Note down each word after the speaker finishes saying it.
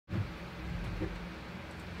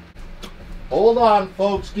Hold on,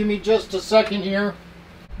 folks. Give me just a second here.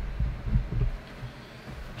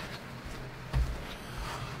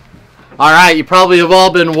 Alright, you probably have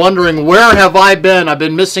all been wondering, where have I been? I've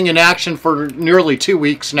been missing in action for nearly 2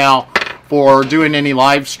 weeks now for doing any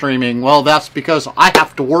live streaming. Well, that's because I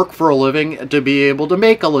have to work for a living to be able to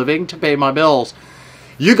make a living to pay my bills.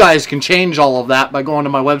 You guys can change all of that by going to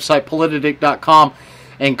my website, Politadick.com,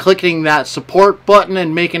 and clicking that support button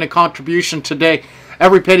and making a contribution today.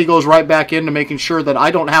 Every penny goes right back into making sure that I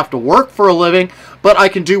don't have to work for a living, but I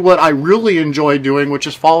can do what I really enjoy doing, which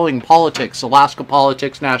is following politics, Alaska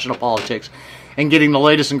politics, national politics, and getting the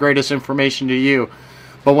latest and greatest information to you.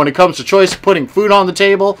 But when it comes to choice of putting food on the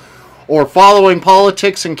table or following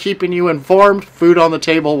politics and keeping you informed, food on the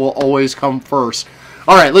table will always come first.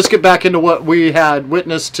 All right, let's get back into what we had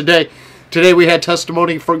witnessed today. Today we had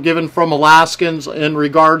testimony given from Alaskans in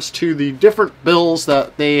regards to the different bills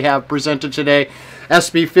that they have presented today.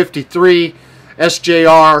 SB53,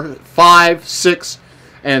 SJR5, 6,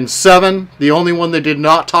 and 7. The only one they did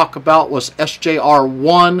not talk about was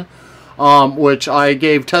SJR1, which I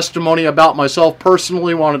gave testimony about myself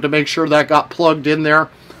personally. Wanted to make sure that got plugged in there.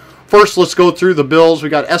 First, let's go through the bills. We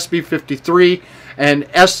got SB53 and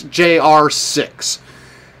SJR6.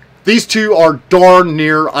 These two are darn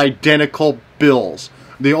near identical bills.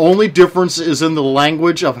 The only difference is in the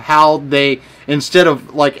language of how they, instead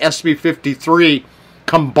of like SB53,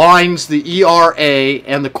 combines the ERA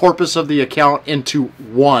and the corpus of the account into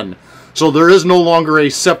one. So there is no longer a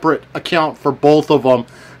separate account for both of them.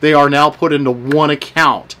 They are now put into one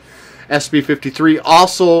account. SB53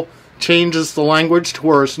 also changes the language to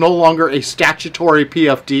where it's no longer a statutory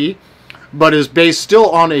PFD, but is based still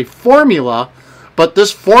on a formula. But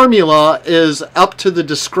this formula is up to the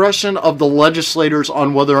discretion of the legislators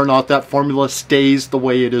on whether or not that formula stays the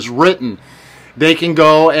way it is written. They can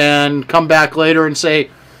go and come back later and say,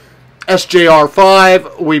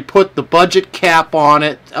 SJR5, we put the budget cap on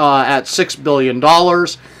it at $6 billion.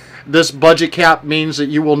 This budget cap means that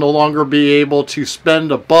you will no longer be able to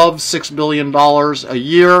spend above $6 billion a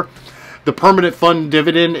year. The permanent fund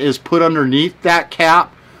dividend is put underneath that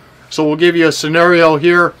cap. So we'll give you a scenario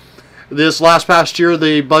here. This past year,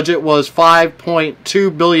 the budget was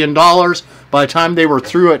 $5.2 billion. By the time they were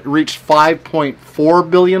through, it reached $5.4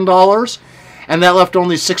 billion. And that left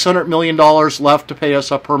only $600 million left to pay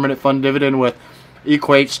us a permanent fund dividend, with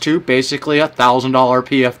equates to basically a $1,000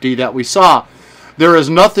 PFD that we saw. There is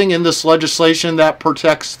nothing in this legislation that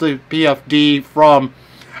protects the PFD from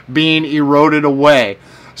being eroded away.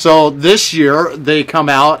 So this year, they come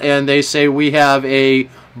out and they say we have a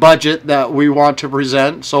budget that we want to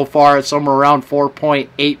present. So far, it's somewhere around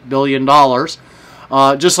 $4.8 billion.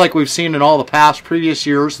 Just like we've seen in all the previous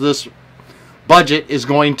years, this budget is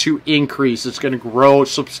going to increase. It's going to grow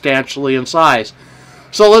substantially in size.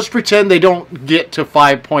 So let's pretend they don't get to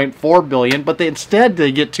 $5.4 billion, but instead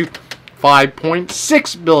they get to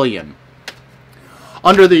 $5.6 billion.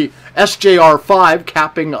 Under the SJR5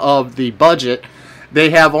 capping of the budget,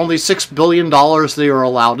 they have only $6 billion they are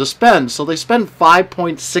allowed to spend. So they spend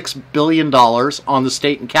 $5.6 billion on the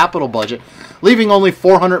state and capital budget, leaving only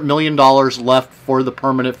 $400 million left for the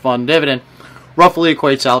permanent fund dividend. Roughly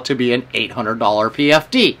equates out to be an $800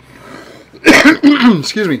 PFD.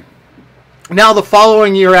 Excuse me. Now the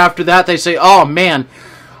following year after that, they say, oh man,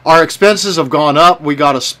 our expenses have gone up. We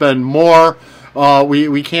got to spend more.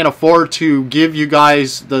 We can't afford to give you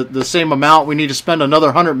guys the same amount. We need to spend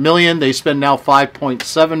another $100 million. They spend now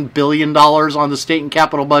 $5.7 billion on the state and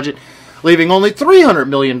capital budget, leaving only $300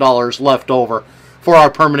 million left over for our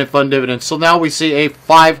permanent fund dividend. So now we see a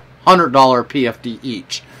 $500 PFD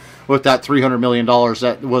each, with that $300 million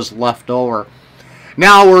that was left over.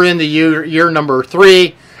 Now we're in the year number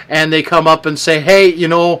 3, and they come up and say, hey, you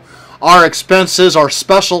know, our expenses, our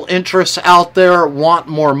special interests out there want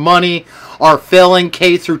more money. Our failing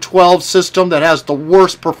K through 12 system that has the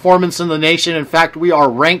worst performance in the nation. In fact, we are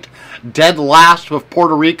ranked dead last with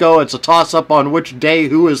Puerto Rico. It's a toss-up on which day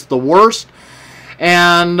who is the worst.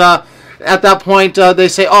 And at that point, they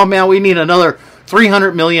say, oh man, we need another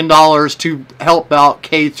 $300 million to help out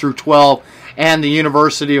K through 12 and the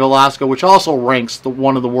University of Alaska, which also ranks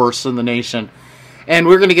one of the worst in the nation. And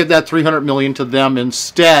we're going to give that $300 million to them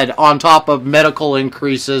instead, on top of medical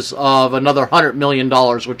increases of another $100 million,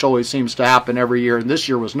 which always seems to happen every year, and this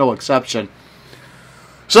year was no exception.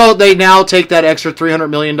 So they now take that extra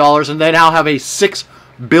 $300 million, and they now have a $6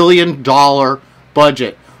 billion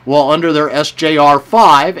budget. Well, under their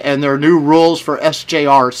SJR5 and their new rules for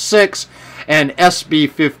SJR6 and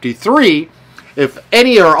SB53, if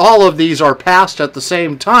any or all of these are passed at the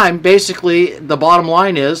same time, basically the bottom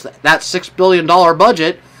line is that $6 billion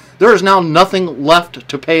budget There is now nothing left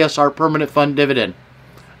to pay us our permanent fund dividend.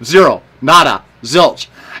 Zero. Nada. Zilch.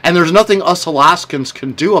 And there's nothing us Alaskans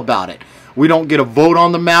can do about it. We don't get a vote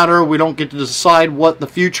on the matter. We don't get to decide what the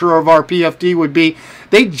future of our PFD would be.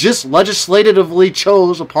 They just legislatively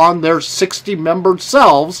chose upon their 60-member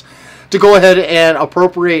selves to go ahead and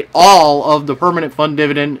appropriate all of the permanent fund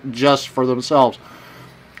dividend just for themselves.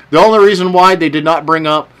 The only reason why they did not bring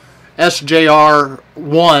up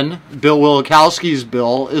SJR1, Bill Wielkowski's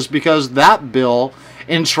bill, is because that bill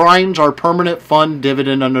enshrines our permanent fund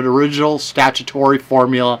dividend under the original statutory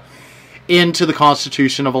formula into the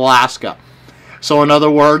Constitution of Alaska. So in other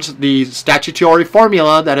words, the statutory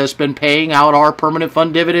formula that has been paying out our permanent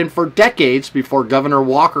fund dividend for decades before Governor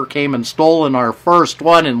Walker came and stole our first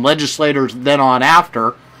one and legislators then on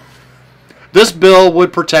after, this bill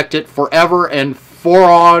would protect it forever and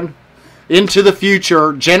on into the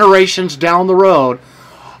future, generations down the road.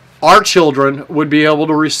 Our children would be able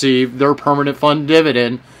to receive their permanent fund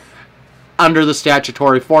dividend under the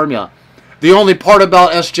statutory formula. The only part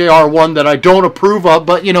about SJR1 that I don't approve of,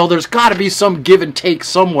 but you know, there's got to be some give and take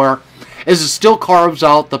somewhere, is it still carves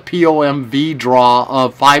out the POMV draw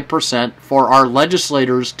of 5% for our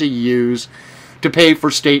legislators to use to pay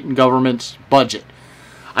for state and government's budget.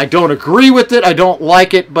 I don't agree with it, I don't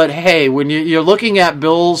like it, but hey, when you're looking at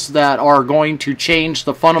bills that are going to change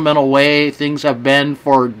the fundamental way things have been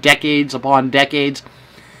for decades upon decades,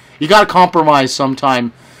 you got to compromise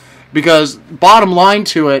sometime. Because bottom line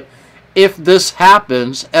to it, if this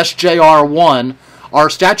happens, SJR1, our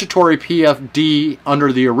statutory PFD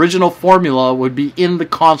under the original formula would be in the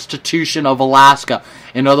Constitution of Alaska.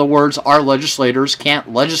 In other words, our legislators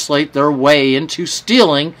can't legislate their way into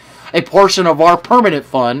stealing a portion of our permanent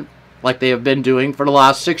fund, like they have been doing for the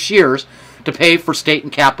last 6 years, to pay for state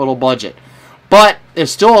and capital budget. But it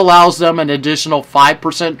still allows them an additional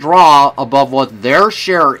 5% draw above what their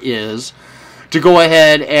share is to go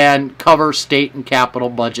ahead and cover state and capital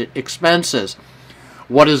budget expenses.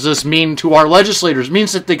 What does this mean to our legislators? It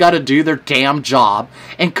means that they got to do their damn job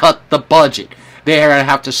and cut the budget. They are going to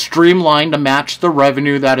have to streamline to match the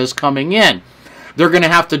revenue that is coming in. They're going to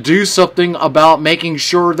have to do something about making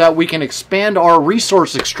sure that we can expand our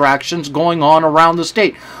resource extractions going on around the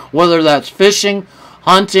state, whether that's fishing,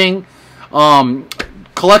 hunting,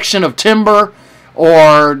 collection of timber,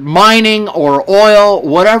 or mining, or oil,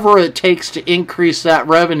 whatever it takes to increase that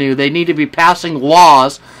revenue. They need to be passing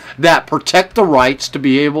laws that protect the rights to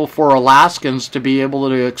be able for Alaskans to be able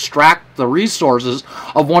to extract the resources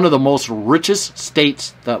of one of the most richest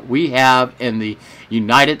states that we have in the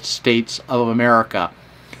United States of America.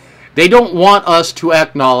 They don't want us to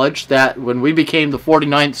acknowledge that when we became the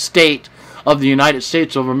 49th state of the United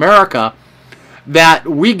States of America, that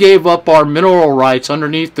we gave up our mineral rights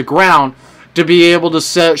underneath the ground to be able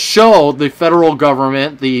to show the federal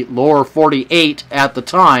government, the lower 48 at the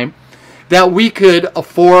time, that we could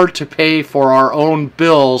afford to pay for our own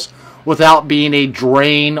bills without being a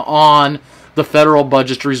drain on the federal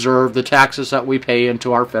budget reserve, the taxes that we pay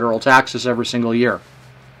into our federal taxes every single year.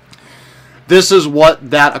 This is what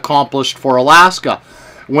that accomplished for Alaska.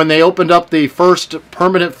 When they opened up the first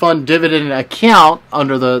permanent fund dividend account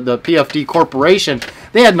under the PFD Corporation,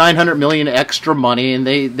 they had $900 million extra money, and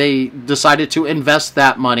they decided to invest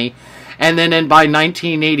that money. And then by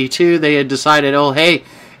 1982, they had decided, oh, hey,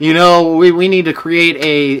 you know, we need to create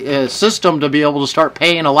a system to be able to start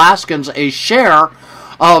paying Alaskans a share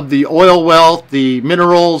of the oil wealth, the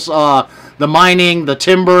minerals, the mining, the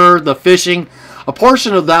timber, the fishing. A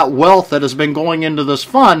portion of that wealth that has been going into this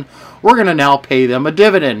fund, we're going to now pay them a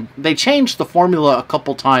dividend. They changed the formula a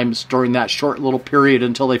couple times during that short little period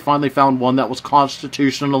until they finally found one that was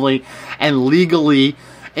constitutionally and legally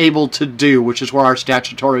able to do, which is where our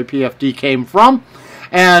statutory PFD came from,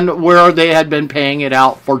 and where they had been paying it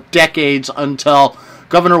out for decades until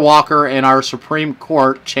Governor Walker and our Supreme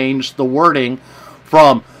Court changed the wording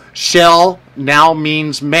from shall now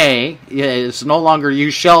means may. It's no longer you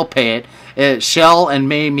shall pay it. Shall and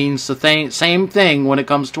may means the same thing when it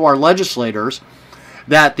comes to our legislators,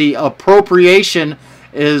 that the appropriation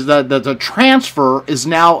is the transfer is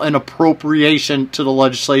now an appropriation to the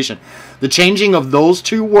legislation. The changing of those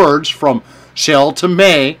two words from shall to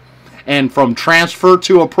may and from transfer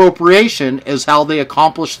to appropriation is how they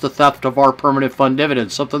accomplish the theft of our permanent fund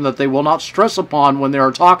dividends, something that they will not stress upon when they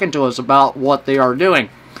are talking to us about what they are doing.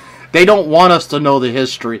 They don't want us to know the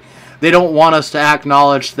history. They don't want us to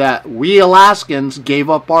acknowledge that we Alaskans gave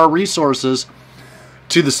up our resources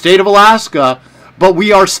to the state of Alaska, but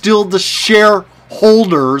we are still the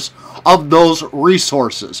shareholders of those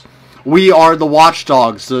resources. We are the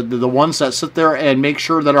watchdogs, the ones that sit there and make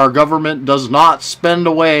sure that our government does not spend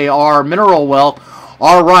away our mineral wealth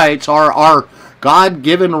our rights, our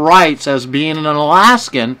God-given rights as being an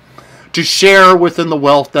Alaskan, to share within the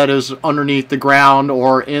wealth that is underneath the ground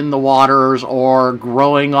or in the waters or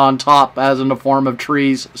growing on top as in the form of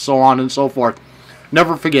trees, so on and so forth.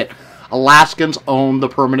 Never forget, Alaskans own the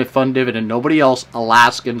permanent fund dividend. Nobody else.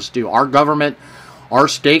 Alaskans do. Our government, our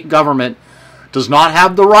state government, does not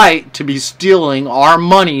have the right to be stealing our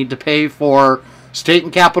money to pay for state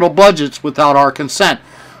and capital budgets without our consent.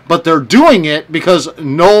 But they're doing it because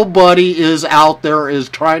nobody is out there is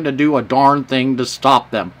trying to do a darn thing to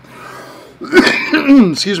stop them.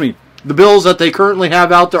 Excuse me. The bills that they currently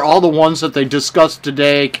have out there, all the ones that they discussed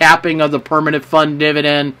today, capping of the permanent fund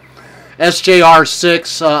dividend,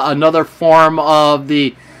 SJR6, another form of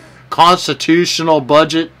the constitutional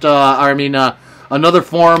budget, another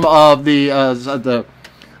form of the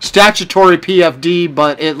statutory PFD,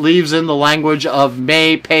 but it leaves in the language of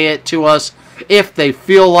may pay it to us if they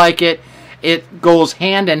feel like it. It goes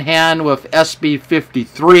hand in hand with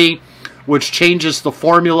SB53, which changes the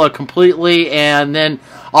formula completely and then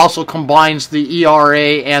also combines the ERA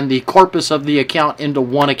and the corpus of the account into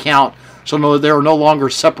one account. So no, they're no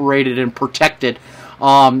longer separated and protected.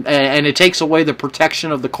 And it takes away the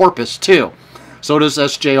protection of the corpus too. So does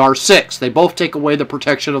SJR6. They both take away the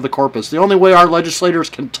protection of the corpus. The only way our legislators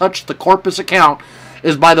can touch the corpus account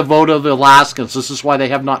is by the vote of the Alaskans. This is why they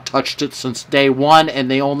have not touched it since day one, and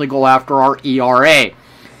they only go after our ERA.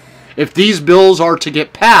 If these bills are to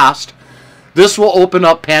get passed, this will open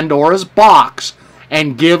up Pandora's box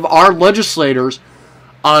and give our legislators,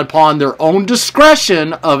 upon their own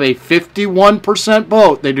discretion of a 51%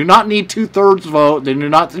 vote. They do not need 2/3 vote. They do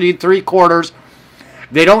not need 3/4.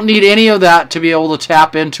 They don't need any of that to be able to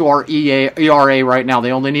tap into our ERA right now.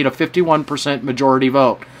 They only need a 51% majority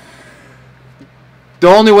vote. The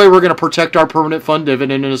only way we're going to protect our permanent fund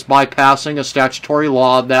dividend is by passing a statutory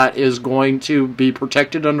law that is going to be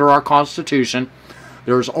protected under our Constitution.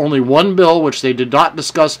 There's only one bill which they did not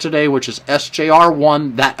discuss today, which is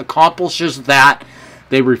SJR1, that accomplishes that.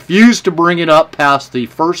 They refused to bring it up past the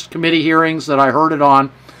first committee hearings that I heard it on.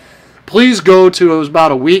 Please go to, it was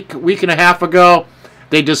about a week and a half ago,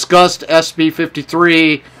 they discussed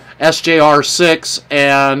SB53, SJR6,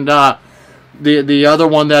 and the other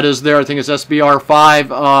one that is there, I think it's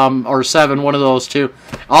SBR5 or 7, one of those two.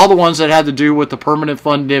 All the ones that had to do with the permanent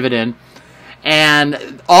fund dividend.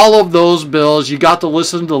 And all of those bills, you got to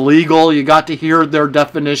listen to legal, you got to hear their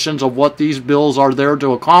definitions of what these bills are there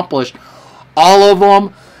to accomplish. All of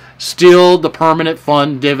them steal the permanent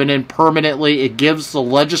fund dividend permanently. It gives the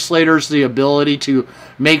legislators the ability to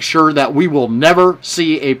make sure that we will never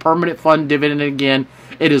see a permanent fund dividend again.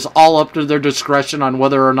 It is all up to their discretion on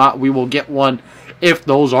whether or not we will get one if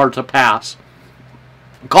those are to pass.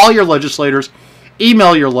 Call your legislators,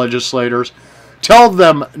 email your legislators, tell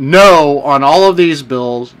them no on all of these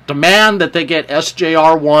bills, demand that they get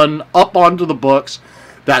SJR1 up onto the books,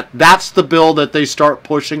 that's the bill that they start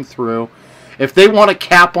pushing through. If they want to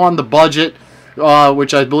cap on the budget,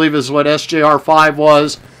 which I believe is what SJR5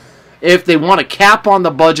 was, if they want to cap on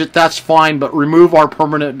the budget, that's fine, but remove our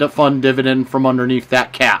permanent fund dividend from underneath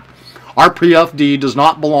that cap. Our PFD does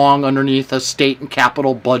not belong underneath a state and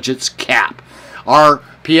capital budget's cap. Our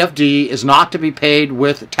PFD is not to be paid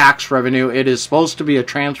with tax revenue. It is supposed to be a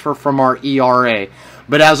transfer from our ERA.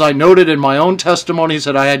 But as I noted in my own testimonies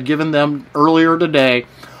that I had given them earlier today,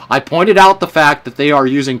 I pointed out the fact that they are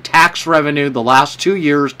using tax revenue the last 2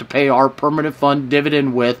 years to pay our permanent fund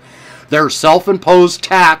dividend with their self-imposed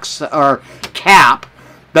tax or cap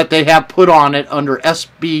that they have put on it under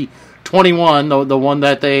SB21, the one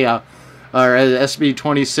that they, or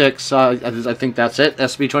SB26, I think that's it.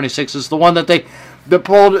 SB26 is the one that they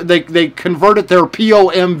converted their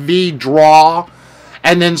POMV draw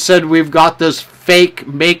and then said we've got this fake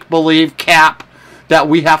make-believe cap that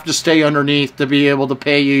we have to stay underneath to be able to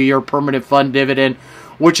pay you your permanent fund dividend,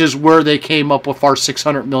 which is where they came up with our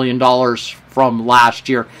 $600 million from last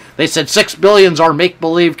year. They said $6 billion is our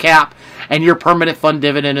make-believe cap, and your permanent fund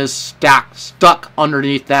dividend is stuck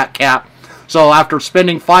underneath that cap. So after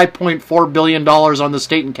spending $5.4 billion on the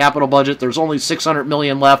state and capital budget, there's only $600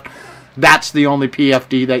 million left. That's the only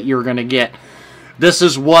PFD that you're going to get. This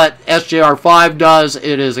is what SJR5 does.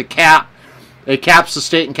 It is a cap. It caps the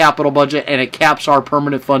state and capital budget, and it caps our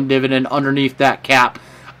permanent fund dividend underneath that cap,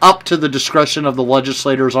 up to the discretion of the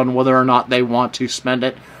legislators on whether or not they want to spend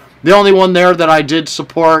it. The only one there that I did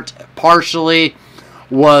support partially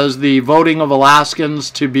was the voting of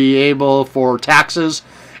Alaskans to be able for taxes.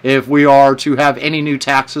 If we are to have any new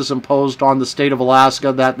taxes imposed on the state of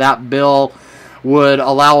Alaska, that bill would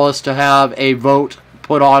allow us to have a vote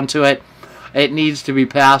put onto it. It needs to be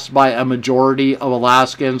passed by a majority of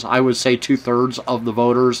Alaskans. I would say 2/3 of the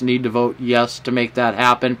voters need to vote yes to make that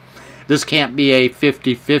happen. This can't be a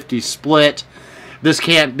 50-50 split. This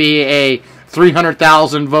can't be a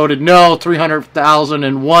 300,000 voted no,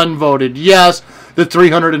 300,001 voted yes, the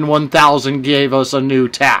 301,000 gave us a new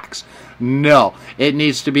tax. No, it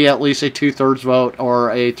needs to be at least a 2/3 vote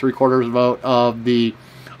or a 3/4 vote of the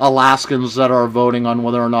Alaskans that are voting on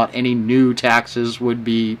whether or not any new taxes would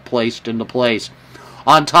be placed into place.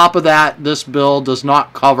 On top of that, this bill does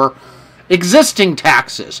not cover existing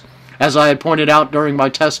taxes. As I had pointed out during my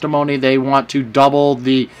testimony, they want to double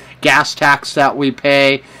the gas tax that we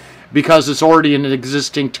pay because it's already an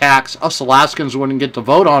existing tax. Us Alaskans wouldn't get to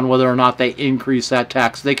vote on whether or not they increase that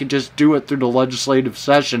tax. They could just do it through the legislative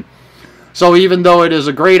session. So even though it is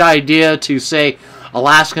a great idea to say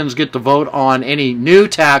Alaskans get to vote on any new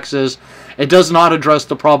taxes, it does not address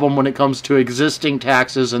the problem when it comes to existing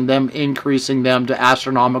taxes and them increasing them to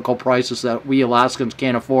astronomical prices that we Alaskans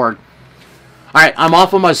can't afford. Alright, I'm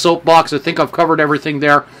off of my soapbox. I think I've covered everything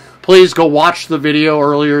there. Please go watch the video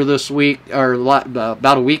earlier this week, or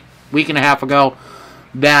about a week and a half ago,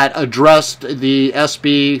 that addressed the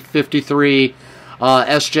SB53,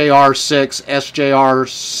 SJR6,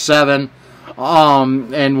 SJR7,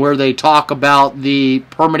 and where they talk about the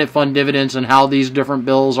permanent fund dividends and how these different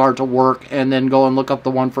bills are to work, and then go and look up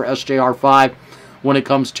the one for SJR5 when it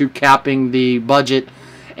comes to capping the budget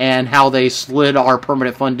and how they slid our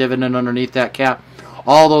permanent fund dividend underneath that cap.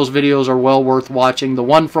 All those videos are well worth watching. The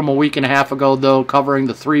one from a week and a half ago, though, covering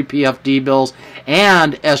the 3 PFD bills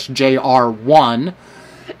and SJR1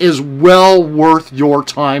 is well worth your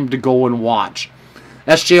time to go and watch.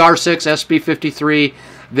 SJR6, SB53,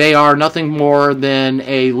 they are nothing more than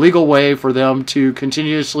a legal way for them to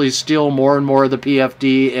continuously steal more and more of the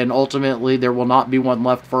PFD, and ultimately there will not be one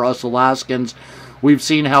left for us Alaskans. We've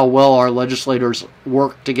seen how well our legislators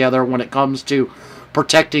work together when it comes to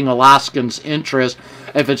protecting Alaskans' interests.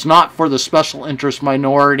 If it's not for the special interest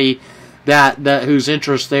minority that whose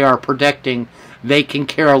interests they are protecting, they can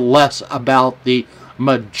care less about the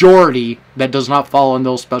majority that does not fall in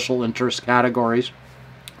those special interest categories.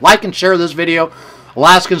 Like and share this video.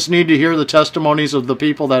 Alaskans need to hear the testimonies of the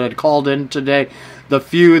people that had called in today, the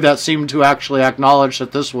few that seemed to actually acknowledge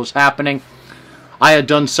that this was happening. I had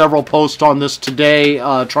done several posts on this today,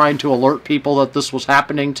 trying to alert people that this was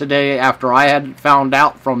happening today after I had found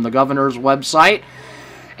out from the governor's website,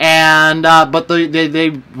 and but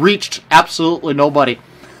they reached absolutely nobody.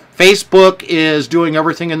 Facebook is doing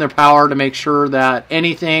everything in their power to make sure that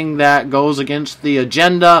anything that goes against the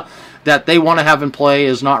agenda that they want to have in play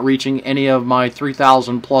is not reaching any of my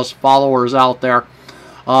 3,000 plus followers out there.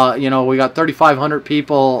 You know, we got 3,500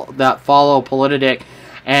 people that follow Politadick,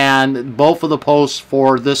 and both of the posts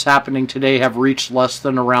for this happening today have reached less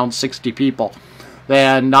than around 60 people.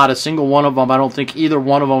 And not a single one of them, I don't think either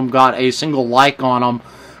one of them got a single like on them,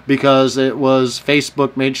 because it was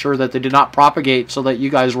Facebook made sure that they did not propagate so that you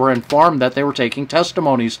guys were informed that they were taking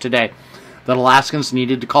testimonies today, that Alaskans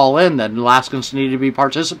needed to call in, that Alaskans needed to be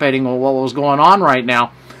participating in what was going on right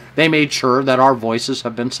now. They made sure that our voices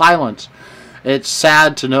have been silenced. It's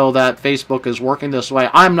sad to know that Facebook is working this way.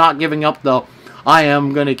 I'm not giving up, though. I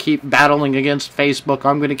am going to keep battling against Facebook.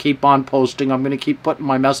 I'm going to keep on posting. I'm going to keep putting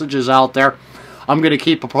my messages out there. I'm going to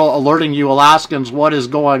keep alerting you Alaskans what is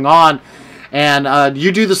going on. And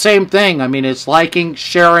you do the same thing. I mean, it's liking,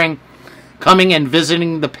 sharing, coming and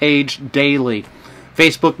visiting the page daily.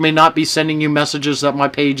 Facebook may not be sending you messages that my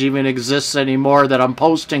page even exists anymore, that I'm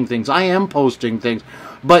posting things. I am posting things.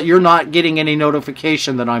 But you're not getting any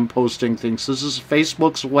notification that I'm posting things. This is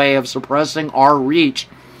Facebook's way of suppressing our reach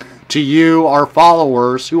to you, our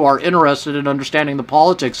followers, who are interested in understanding the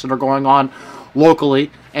politics that are going on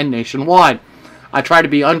locally and nationwide. I try to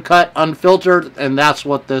be uncut, unfiltered, and that's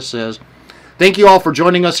what this is. Thank you all for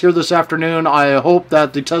joining us here this afternoon. I hope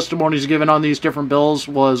that the testimonies given on these different bills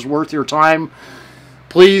was worth your time.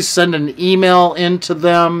 Please send an email into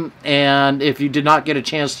them, and if you did not get a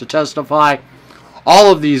chance to testify,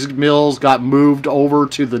 all of these bills got moved over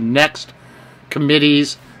to the next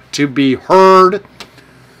committees to be heard.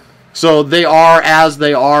 So they are as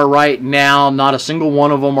they are right now. Not a single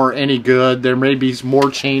one of them are any good. There may be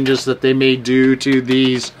more changes that they may do to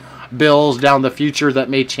these bills down the future that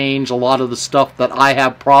may change a lot of the stuff that I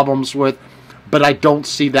have problems with, but I don't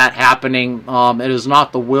see that happening. It is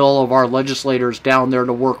not the will of our legislators down there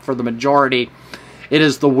to work for the majority. It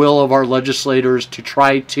is the will of our legislators to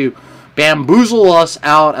try to bamboozle us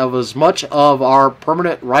out of as much of our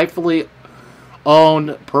permanent, rightfully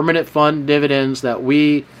owned permanent fund dividends that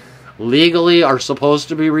we legally are supposed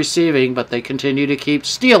to be receiving, but they continue to keep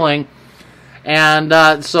stealing,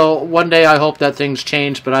 And so one day I hope that things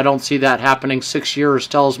change, but I don't see that happening. 6 years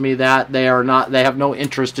tells me that they have no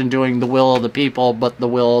interest in doing the will of the people, but the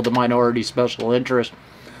will of the minority special interest.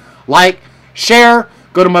 Like, share,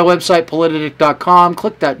 go to my website, Politadick.com,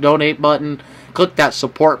 click that donate button, click that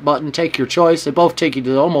support button, take your choice. They both take you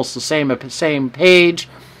to almost the same page.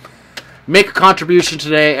 Make a contribution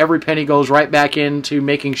today. Every penny goes right back into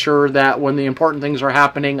making sure that when the important things are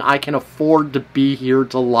happening, I can afford to be here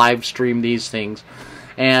to live stream these things.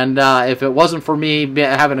 And if it wasn't for me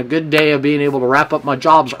having a good day of being able to wrap up my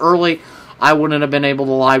jobs early, I wouldn't have been able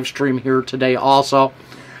to live stream here today also.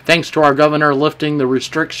 Thanks to our governor lifting the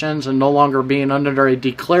restrictions and no longer being under a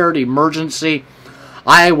declared emergency,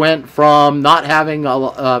 I went from not having a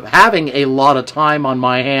lot of time on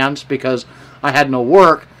my hands because I had no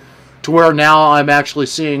work, to where now I'm actually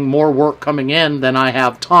seeing more work coming in than I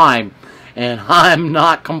have time. And I'm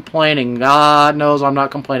not complaining. God knows I'm not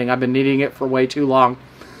complaining. I've been needing it for way too long.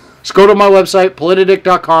 Just go to my website,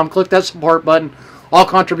 Politadick.com, click that support button. All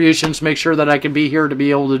contributions, make sure that I can be here to be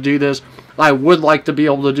able to do this. I would like to be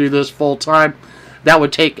able to do this full time. That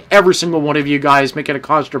would take every single one of you guys making a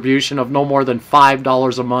contribution of no more than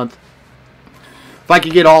 $5 a month. If I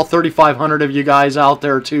could get all 3,500 of you guys out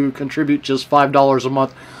there to contribute just $5 a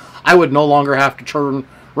month, I would no longer have to turn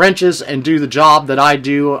wrenches and do the job that I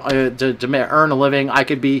do to earn a living. I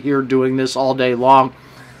could be here doing this all day long,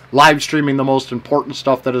 live streaming the most important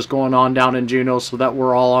stuff that is going on down in Juneau so that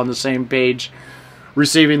we're all on the same page,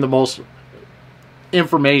 receiving the most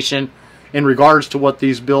information in regards to what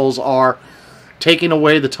these bills are, taking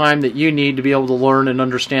away the time that you need to be able to learn and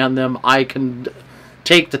understand them. I can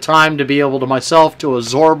take the time to be able to myself to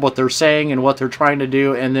absorb what they're saying and what they're trying to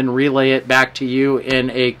do, and then relay it back to you in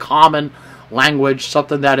a common language,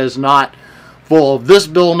 something that is not full of this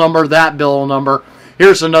bill number, that bill number.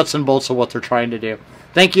 Here's the nuts and bolts of what they're trying to do.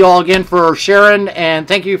 Thank you all again for sharing, and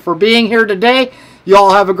thank you for being here today. You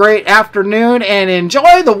all have a great afternoon, and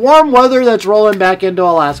enjoy the warm weather that's rolling back into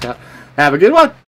Alaska. Have a good one.